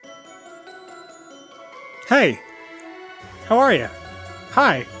Hey, how are you?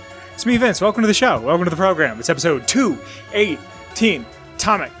 Hi, it's me, Vince. Welcome to the show. Welcome to the program. It's episode 218,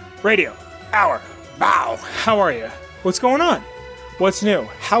 Atomic Radio Hour. Wow, how are you? What's going on? What's new?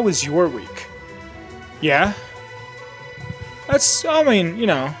 How was your week? Yeah? I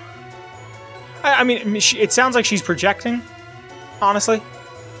mean, it sounds like she's projecting, honestly,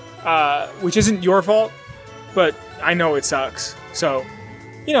 which isn't your fault, but I know it sucks. So,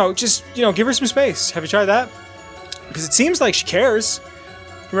 just give her some space. Have you tried that? Because it seems like she cares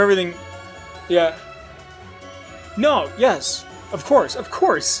from everything. Yeah. No, yes, of course.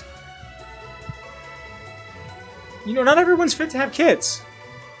 Not everyone's fit to have kids.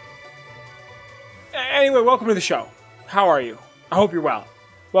 Anyway, welcome to the show. How are you? I hope you're well.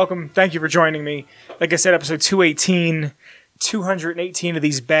 Welcome. Thank you for joining me. Like I said, episode 218, 218 of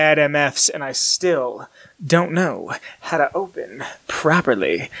these bad MFs, and I still don't know how to open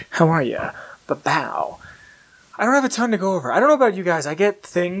properly. How are you? Ba-bow. I don't have a ton to go over. I don't know about you guys. I get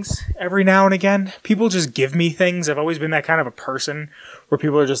things every now and again. People just give me things. I've always been that kind of a person where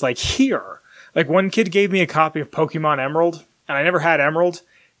people are just like, here. Like, one kid gave me a copy of Pokemon Emerald, and I never had Emerald.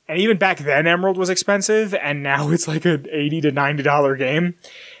 And even back then, Emerald was expensive, and now it's like an $80 to $90 game.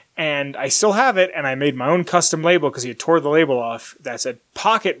 And I still have it, and I made my own custom label because he had tore the label off that said,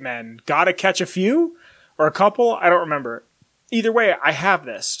 Pocket Men, gotta catch a few? Or a couple? I don't remember. Either way, I have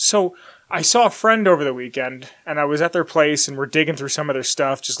this. So I saw a friend over the weekend, and I was at their place, and we're digging through some of their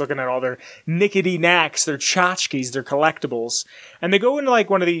stuff, just looking at all their nickety-knacks, their tchotchkes, their collectibles. And they go into, like,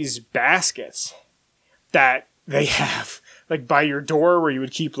 one of these baskets that they have, like, by your door where you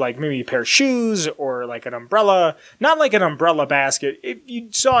would keep, like, maybe a pair of shoes or, like, an umbrella. Not like an umbrella basket. You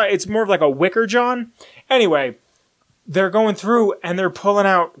saw it's more of like a wicker, John. Anyway, they're going through, and they're pulling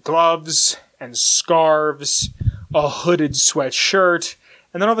out gloves and scarves, a hooded sweatshirt,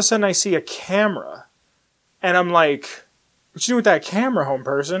 and then all of a sudden I see a camera. And I'm like, what you doing with that camera, home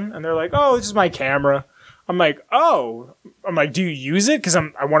person? And they're like, oh, this is my camera. I'm like, oh. I'm like, do you use it? Because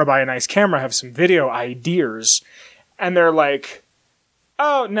I want to buy a nice camera. I have some video ideas. And they're like,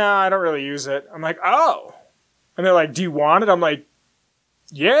 oh, no, I don't really use it. I'm like, oh. And they're like, do you want it? I'm like,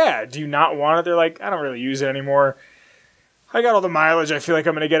 yeah. Do you not want it? They're like, I don't really use it anymore. I got all the mileage I feel like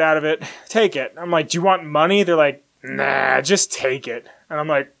I'm going to get out of it. Take it. I'm like, do you want money? They're like, nah, just take it. And I'm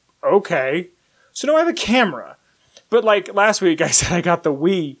like, okay. So now I have a camera. But like last week I said I got the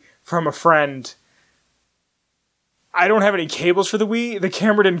Wii from a friend. I don't have any cables for the Wii. The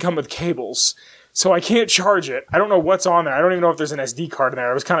camera didn't come with cables. So I can't charge it. I don't know what's on there. I don't even know if there's an SD card in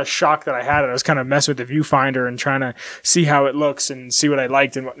there. I was kind of shocked that I had it. I was kind of messing with the viewfinder and trying to see how it looks and see what I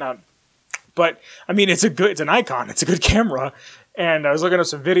liked and whatnot. But, I mean, it's an icon. It's a good camera. And I was looking at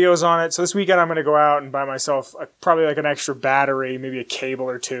some videos on it. So this weekend I'm going to go out and buy myself probably like an extra battery, maybe a cable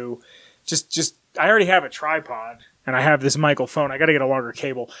or two. I already have a tripod and I have this Michael phone. I got to get a longer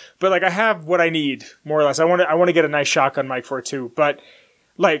cable. But like I have what I need, more or less. I want to get a nice shotgun mic for it too. But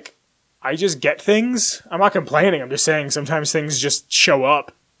like, I just get things. I'm not complaining. I'm just saying sometimes things just show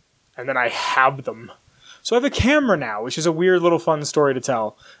up and then I have them. So I have a camera now, which is a weird little fun story to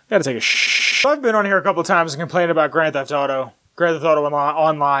tell. I gotta take a I've been on here a couple times and complained about Grand Theft Auto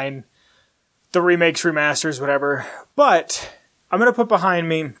Online, the remakes, remasters, whatever. But I'm gonna put behind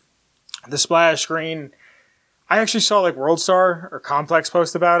me the splash screen. I actually saw like WorldStar or Complex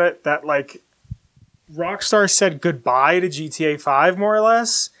post about it, that like Rockstar said goodbye to GTA 5 more or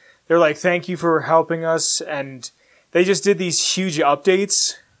less. They're like, thank you for helping us, and they just did these huge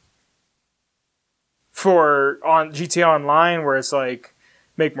updates on GTA Online where it's like,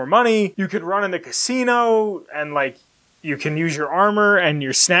 make more money, you could run in the casino, and like, you can use your armor and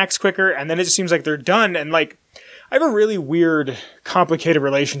your snacks quicker, and then it just seems like they're done. And like, I have a really weird, complicated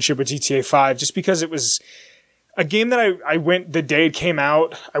relationship with GTA 5 just because it was a game that I went the day it came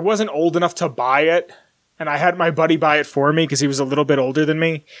out. I wasn't old enough to buy it, and I had my buddy buy it for me because he was a little bit older than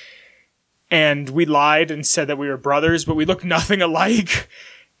me. And we lied and said that we were brothers, but we looked nothing alike.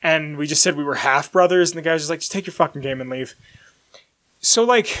 And we just said we were half brothers, and the guy was just like, just take your fucking game and leave. So,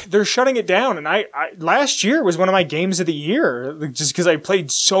 like, they're shutting it down, and I last year was one of my games of the year, just because I played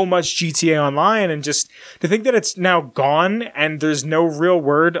so much GTA Online, and just to think that it's now gone, and there's no real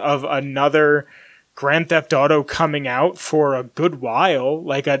word of another Grand Theft Auto coming out for a good while,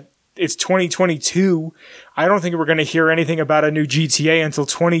 it's 2022. I don't think we're going to hear anything about a new GTA until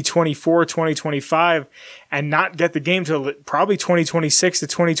 2024, 2025, and not get the game till probably 2026 to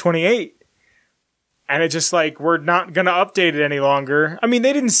 2028. And it's just like, we're not going to update it any longer. I mean,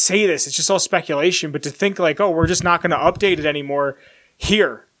 they didn't say this. It's just all speculation. But to think like, oh, we're just not going to update it anymore.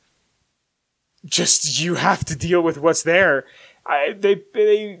 Here. Just, you have to deal with what's there.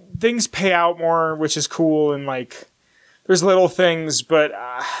 they things pay out more, which is cool, and like there's little things, but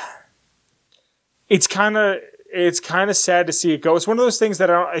it's kind of sad to see it go. It's one of those things that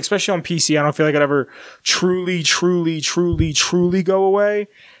especially on PC, I don't feel like it ever truly go away.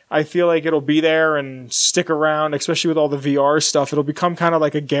 I feel like it'll be there and stick around, especially with all the VR stuff. It'll become kind of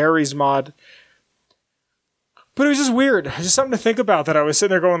like a Garry's Mod. But it was just weird. Just something to think about that I was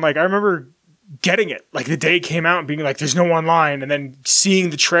sitting there going like, I remember getting it like the day it came out and being like, there's no online. And then seeing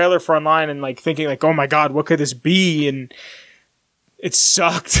the trailer for online and like thinking like, oh my God, what could this be? And it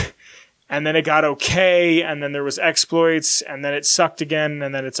sucked. And then it got okay. And then there was exploits and then it sucked again.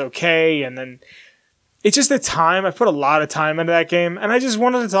 And then it's okay. And then it's just the time. I put a lot of time into that game, and I just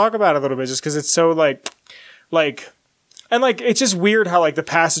wanted to talk about it a little bit just because it's so it's just weird how like the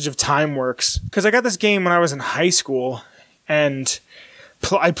passage of time works. Because I got this game when I was in high school, and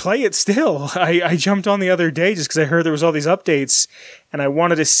I play it still. I jumped on the other day just because I heard there was all these updates, and I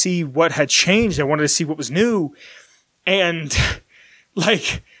wanted to see what had changed. I wanted to see what was new, and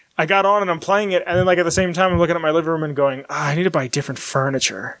like I got on and I'm playing it, and then like at the same time I'm looking at my living room and going, I need to buy different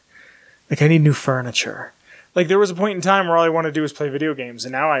furniture. Like, I need new furniture. Like, there was a point in time where all I wanted to do was play video games,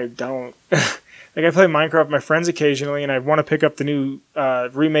 and now I don't. Like, I play Minecraft with my friends occasionally, and I want to pick up the new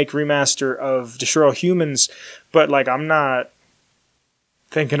remaster of Destroy All Humans, but, like, I'm not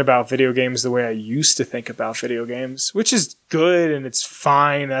thinking about video games the way I used to think about video games, which is good, and it's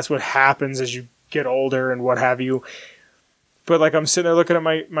fine. That's what happens as you get older and what have you. But, like, I'm sitting there looking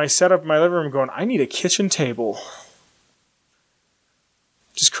at my setup in my living room going, I need a kitchen table.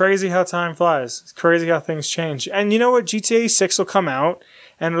 Just crazy how time flies. It's crazy how things change. And you know what? GTA 6 will come out,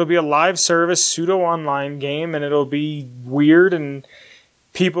 and it'll be a live service, pseudo-online game, and it'll be weird, and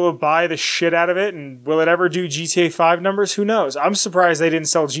people will buy the shit out of it, and will it ever do GTA 5 numbers? Who knows? I'm surprised they didn't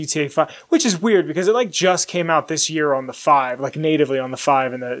sell GTA 5, which is weird, because it like just came out this year on the 5, like natively on the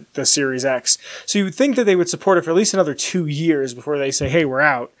 5 and the Series X. So you would think that they would support it for at least another 2 years before they say, hey, we're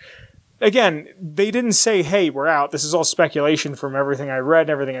out. Again, they didn't say, hey, we're out. This is all speculation from everything I read and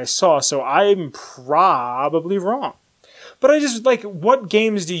everything I saw, so I'm probably wrong. But I just, like, what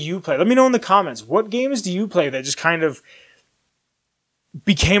games do you play? Let me know in the comments. What games do you play that just kind of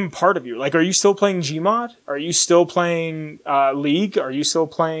became part of you? Like, are you still playing Gmod? Are you still playing League? Are you still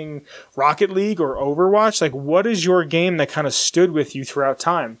playing Rocket League or Overwatch? Like, what is your game that kind of stood with you throughout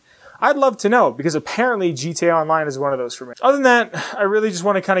time? I'd love to know, because apparently GTA Online is one of those for me. Other than that, I really just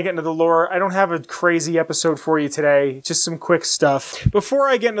want to kind of get into the lore. I don't have a crazy episode for you today, just some quick stuff. Before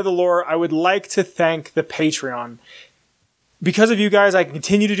I get into the lore, I would like to thank the Patreon. Because of you guys, I can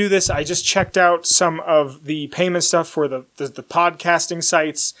continue to do this. I just checked out some of the payment stuff for the podcasting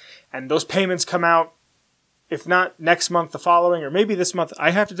sites, and those payments come out, if not next month, the following, or maybe this month.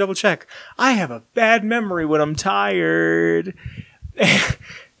 I have to double check. I have a bad memory when I'm tired.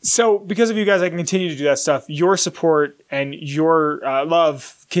 So, because of you guys, I can continue to do that stuff. Your support and your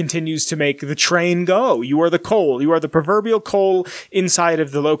love continues to make the train go. You are the coal. You are the proverbial coal inside of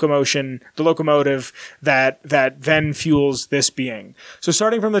the locomotive that then fuels this being. So,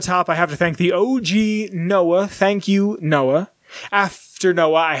 starting from the top, I have to thank the OG Noah. Thank you, Noah. After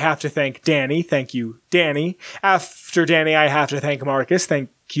Noah, I have to thank Danny. Thank you, Danny. After Danny, I have to thank Marcus. Thank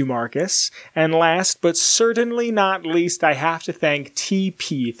you, Marcus. And last but certainly not least, I have to thank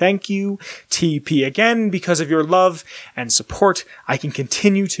TP. Thank you, TP. Again, because of your love and support, I can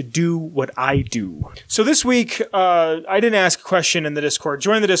continue to do what I do. So this week, I didn't ask a question in the Discord.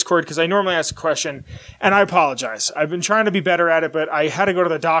 Join the Discord because I normally ask a question, and I apologize. I've been trying to be better at it, but I had to go to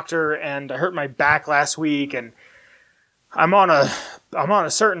the doctor, and I hurt my back last week, and I'm on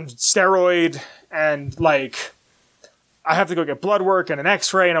a certain steroid, and like I have to go get blood work and an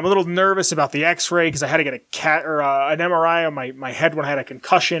X-ray, and I'm a little nervous about the X-ray because I had to get an MRI on my head when I had a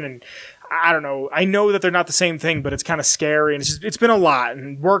concussion, and I don't know. I know that they're not the same thing, but it's kind of scary, and it's been a lot,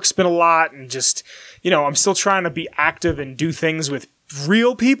 and work's been a lot, and just, you know, I'm still trying to be active and do things with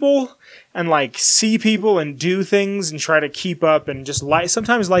real people and like see people and do things and try to keep up, and just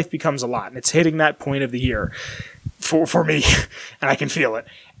sometimes life becomes a lot, and it's hitting that point of the year for me, and I can feel it.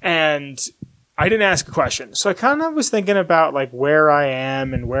 And I didn't ask a question. So I kind of was thinking about like where I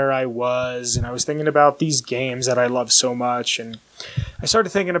am and where I was, and I was thinking about these games that I love so much, and I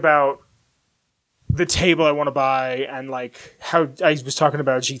started thinking about the table I want to buy, and like how I was talking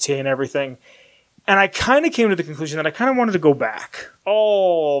about GTA and everything. And I kind of came to the conclusion that I kind of wanted to go back,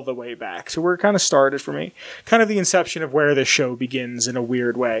 all the way back to where it kind of started for me. Kind of the inception of where this show begins in a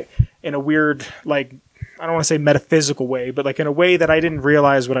weird way. In a weird, like, I don't want to say metaphysical way, but like in a way that I didn't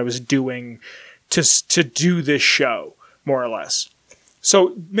realize what I was doing to do this show, more or less.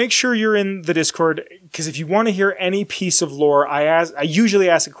 So make sure you're in the Discord, because if you want to hear any piece of lore, I usually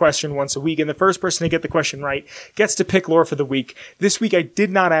ask a question once a week, and the first person to get the question right gets to pick lore for the week. This week I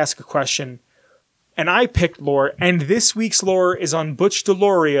did not ask a question, and I picked lore, and this week's lore is on Butch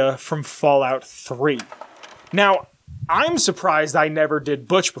DeLoria from Fallout 3. Now, I'm surprised I never did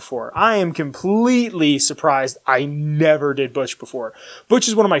Butch before. I am completely surprised I never did Butch before. Butch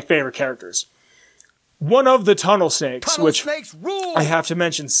is one of my favorite characters. One of the tunnel snakes, which snakes rule. I have to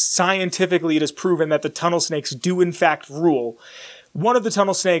mention, scientifically it is proven that the tunnel snakes do in fact rule. One of the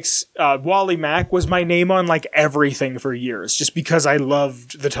tunnel snakes, Wally Mack, was my name on like everything for years, just because I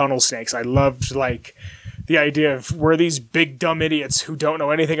loved the tunnel snakes. I loved like the idea of we're these big dumb idiots who don't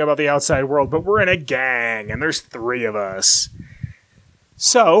know anything about the outside world, but we're in a gang and there's 3 of us.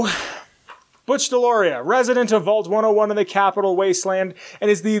 So, Butch DeLoria, resident of Vault 101 in the Capital Wasteland,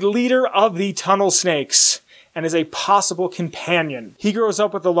 and is the leader of the Tunnel Snakes, and is a possible companion. He grows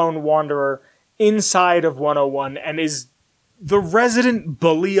up with the Lone Wanderer inside of 101, and is the resident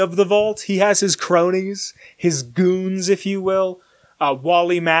bully of the Vault. He has his cronies, his goons, if you will,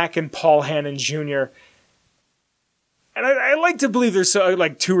 Wally Mack and Paul Hannon Jr., and I like to believe there's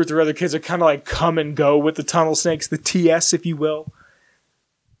like 2 or 3 other kids that kind of like come and go with the Tunnel Snakes, the TS, if you will.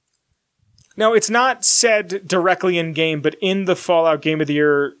 Now, it's not said directly in game, but in the Fallout Game of the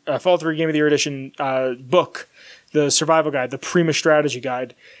Year, Fallout 3 Game of the Year edition book, the survival guide, the Prima Strategy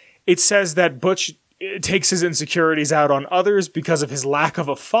Guide, it says that Butch takes his insecurities out on others because of his lack of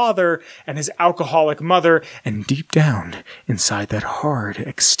a father and his alcoholic mother, and deep down inside that hard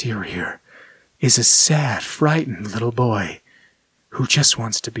exterior is a sad, frightened little boy who just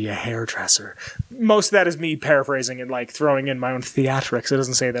wants to be a hairdresser. Most of that is me paraphrasing and like throwing in my own theatrics. It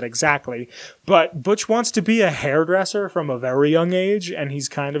doesn't say that exactly. But Butch wants to be a hairdresser from a very young age, and he's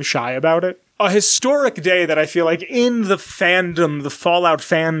kind of shy about it. A historic day that I feel like in the fandom, the Fallout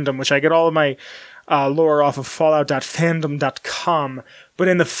fandom, which I get all of my lore off of fallout.fandom.com, but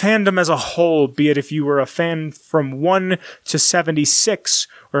in the fandom as a whole, be it if you were a fan from 1 to 76,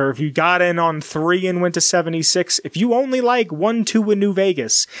 or if you got in on 3 and went to 76, if you only like 1, 2, and New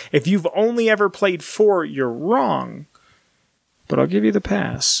Vegas, if you've only ever played 4, you're wrong. But I'll give you the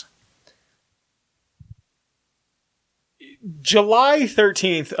pass. July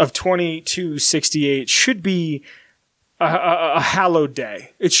 13th of 2268 should be a hallowed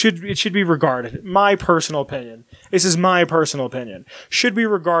day. It should be regarded, my personal opinion. This is my personal opinion. Should be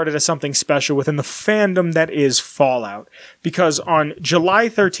regarded as something special within the fandom that is Fallout. Because on July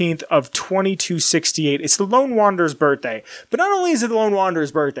 13th of 2268, it's the Lone Wanderer's birthday. But not only is it the Lone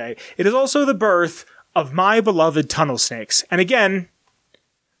Wanderer's birthday, it is also the birth of my beloved Tunnel Snakes. And again,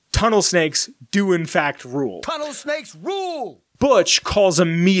 Tunnel Snakes do in fact rule. Tunnel Snakes rule! Butch calls a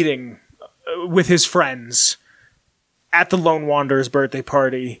meeting with his friends at the Lone Wanderer's birthday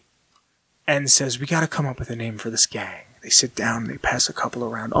party and says, we gotta come up with a name for this gang. They sit down, they pass a couple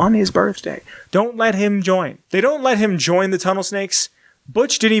around on his birthday. Don't let him join. They don't let him join the Tunnel Snakes.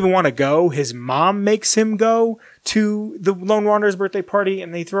 Butch didn't even want to go. His mom makes him go to the Lone Wanderer's birthday party,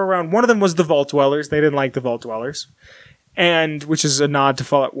 and they throw around. One of them was the Vault Dwellers. They didn't like the Vault Dwellers, and which is a nod to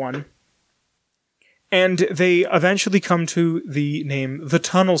Fallout 1. And they eventually come to the name the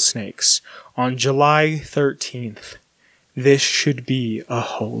Tunnel Snakes on July 13th. This should be a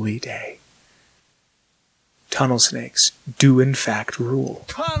holy day. Tunnel Snakes do in fact rule.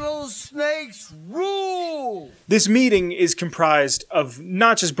 Tunnel Snakes rule! This meeting is comprised of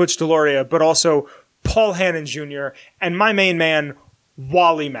not just Butch DeLoria, but also Paul Hannon Jr. and my main man,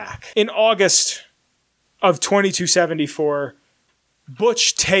 Wally Mack. In August of 2274,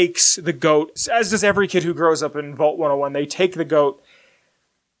 Butch takes the goat, as does every kid who grows up in Vault 101. They take the goat.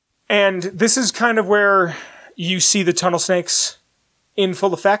 And this is kind of where you see the Tunnel Snakes in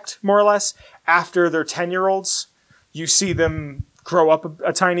full effect, more or less. After they're 10-year-olds, you see them grow up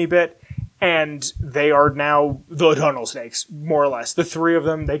a tiny bit, and they are now the Tunnel Snakes, more or less. The 3 of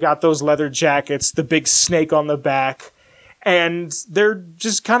them, they got those leather jackets, the big snake on the back, and they're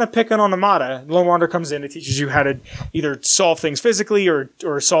just kind of picking on Amada. Lone Wanderer comes in, it teaches you how to either solve things physically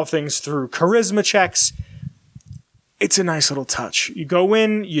or solve things through charisma checks. It's a nice little touch. You go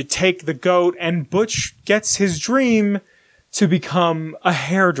in, you take the goat, and Butch gets his dream to become a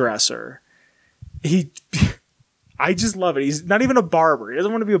hairdresser. I just love it. He's not even a barber. He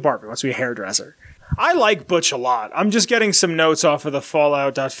doesn't want to be a barber. He wants to be a hairdresser. I like Butch a lot. I'm just getting some notes off of the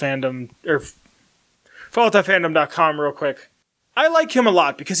Fallout.fandom, or Fallout.fandom.com real quick. I like him a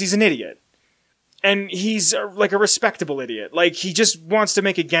lot because he's an idiot. And he's like a respectable idiot. Like, he just wants to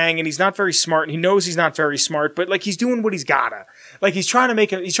make a gang, and he's not very smart, and he knows he's not very smart, but like, he's doing what he's gotta. Like, he's trying to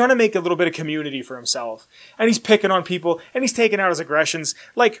make a little bit of community for himself. And he's picking on people, and he's taking out his aggressions.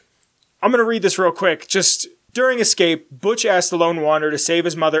 Like, I'm gonna read this real quick. Just during escape, Butch asks the Lone Wanderer to save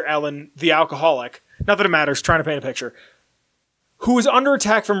his mother, Ellen, the alcoholic. Not that it matters, trying to paint a picture. Who is under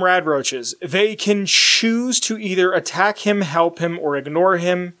attack from radroaches. They can choose to either attack him, help him, or ignore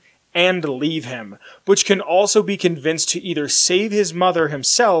him, and leave him. Butch can also be convinced to either save his mother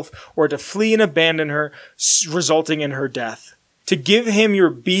himself or to flee and abandon her, resulting in her death. To give him your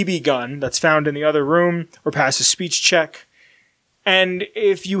BB gun that's found in the other room or pass a speech check. And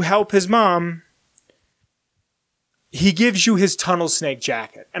if you help his mom, he gives you his tunnel snake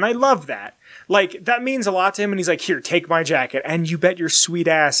jacket. And I love that. Like, that means a lot to him, and he's like, here, take my jacket. And you bet your sweet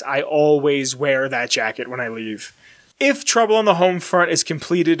ass I always wear that jacket when I leave. If Trouble on the Home Front is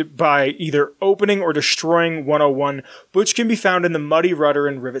completed by either opening or destroying 101, Butch can be found in the Muddy Rudder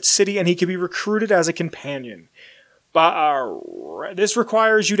in Rivet City, and he can be recruited as a companion. This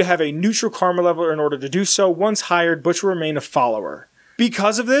requires you to have a neutral karma level in order to do so. Once hired, Butch will remain a follower.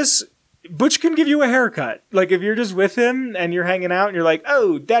 Because of this, Butch can give you a haircut. Like, if you're just with him and you're hanging out and you're like,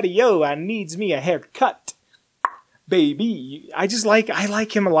 oh, daddy-o, I needs me a haircut. Baby. I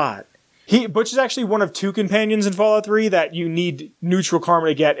like him a lot. Butch is actually one of 2 companions in Fallout 3 that you need neutral karma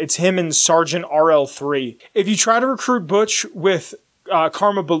to get. It's him and Sergeant RL3. If you try to recruit Butch with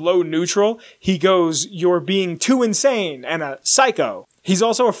karma below neutral, he goes, you're being too insane and a psycho. He's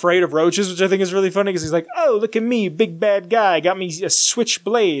also afraid of roaches, which I think is really funny because he's like, oh, look at me, big bad guy, got me a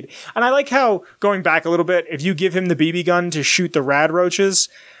switchblade. And I like how, going back a little bit, if you give him the BB gun to shoot the rad roaches,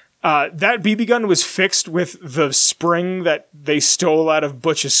 that BB gun was fixed with the spring that they stole out of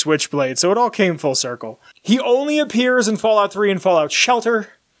Butch's switchblade, so it all came full circle. He only appears in Fallout 3 and Fallout Shelter.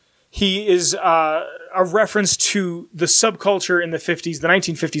 He is a reference to the subculture in the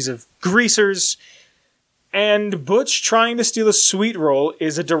 1950s of greasers. And Butch trying to steal a sweet roll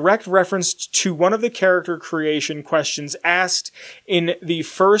is a direct reference to one of the character creation questions asked in the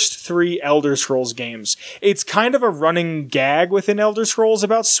first 3 Elder Scrolls games. It's kind of a running gag within Elder Scrolls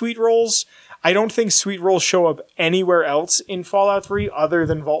about sweet rolls. I don't think sweet rolls show up anywhere else in Fallout 3 other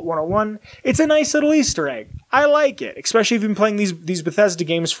than Vault 101. It's a nice little Easter egg. I like it, especially if you've been playing these Bethesda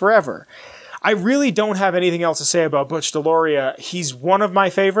games forever. I really don't have anything else to say about Butch Deloria. He's one of my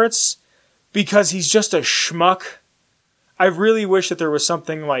favorites. Because he's just a schmuck. I really wish that there was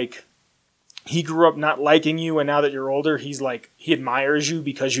something like he grew up not liking you, and now that you're older, he admires you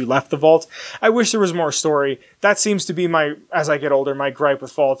because you left the vault. I wish there was more story. That seems to be as I get older, my gripe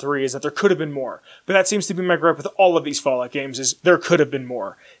with Fallout 3 is that there could have been more. But that seems to be my gripe with all of these Fallout games is there could have been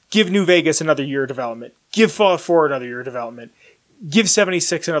more. Give New Vegas another year of development. Give Fallout 4 another year of development. Give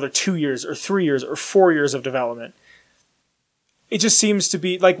 76 another 2 years, or 3 years, or 4 years of development. It just seems to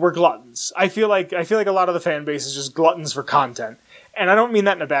be like we're gluttons. I feel like a lot of the fan base is just gluttons for content. And I don't mean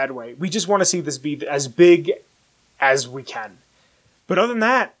that in a bad way. We just want to see this be as big as we can. But other than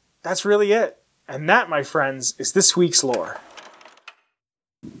that, that's really it. And that, my friends, is this week's lore.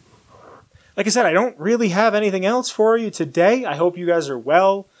 Like I said, I don't really have anything else for you today. I hope you guys are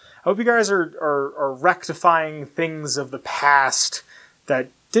well. I hope you guys are rectifying things of the past that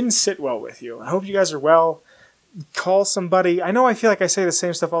didn't sit well with you. I hope you guys are well. Call somebody. I know I feel like I say the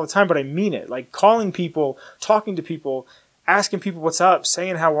same stuff all the time, but I mean it. Like calling people, talking to people, asking people what's up,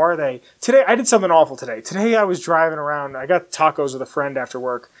 saying how are they. Today, I did something awful today. Today I was driving around. I got tacos with a friend after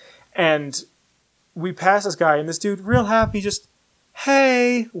work, and we passed this guy, and this dude, real happy, just,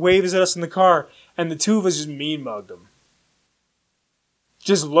 hey, waves at us in the car, and the two of us just mean mugged him.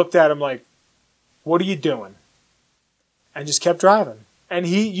 Just looked at him like, what are you doing? And just kept driving. And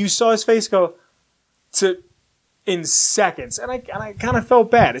you saw his face go in seconds. And I kind of felt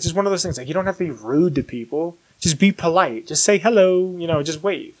bad. It's just one of those things. Like, you don't have to be rude to people. Just be polite. Just say hello. Just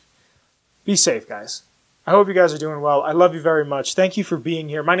wave. Be safe, guys. I hope you guys are doing well. I love you very much. Thank you for being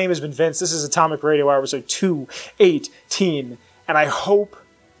here. My name has been Vince. This is Atomic Radio Hour, episode 218. And I hope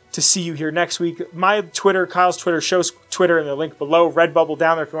to see you here next week. My Twitter, Kyle's Twitter, show's Twitter in the link below. Redbubble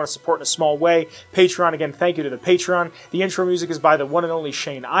down there if you want to support in a small way. Patreon, again, thank you to the Patreon. The intro music is by the one and only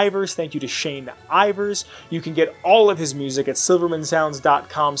Shane Ivers. Thank you to Shane Ivers. You can get all of his music at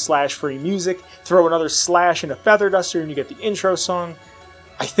silvermansounds.com/free music. Throw another slash in a feather duster and you get the intro song.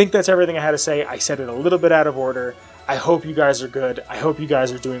 I think that's everything I had to say. I said it a little bit out of order. I hope you guys are good. I hope you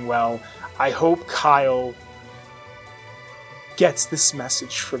guys are doing well. I hope Kyle gets this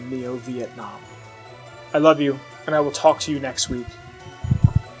message from Neo Vietnam. I love you, and I will talk to you next week.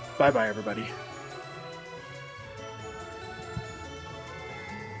 Bye-bye, everybody.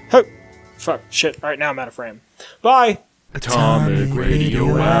 Ho! Fuck. Shit. All right, now I'm out of frame. Bye. Atomic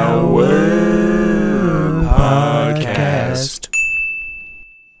Radio Hour Podcast.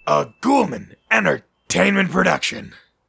 A Ghoulman Entertainment production.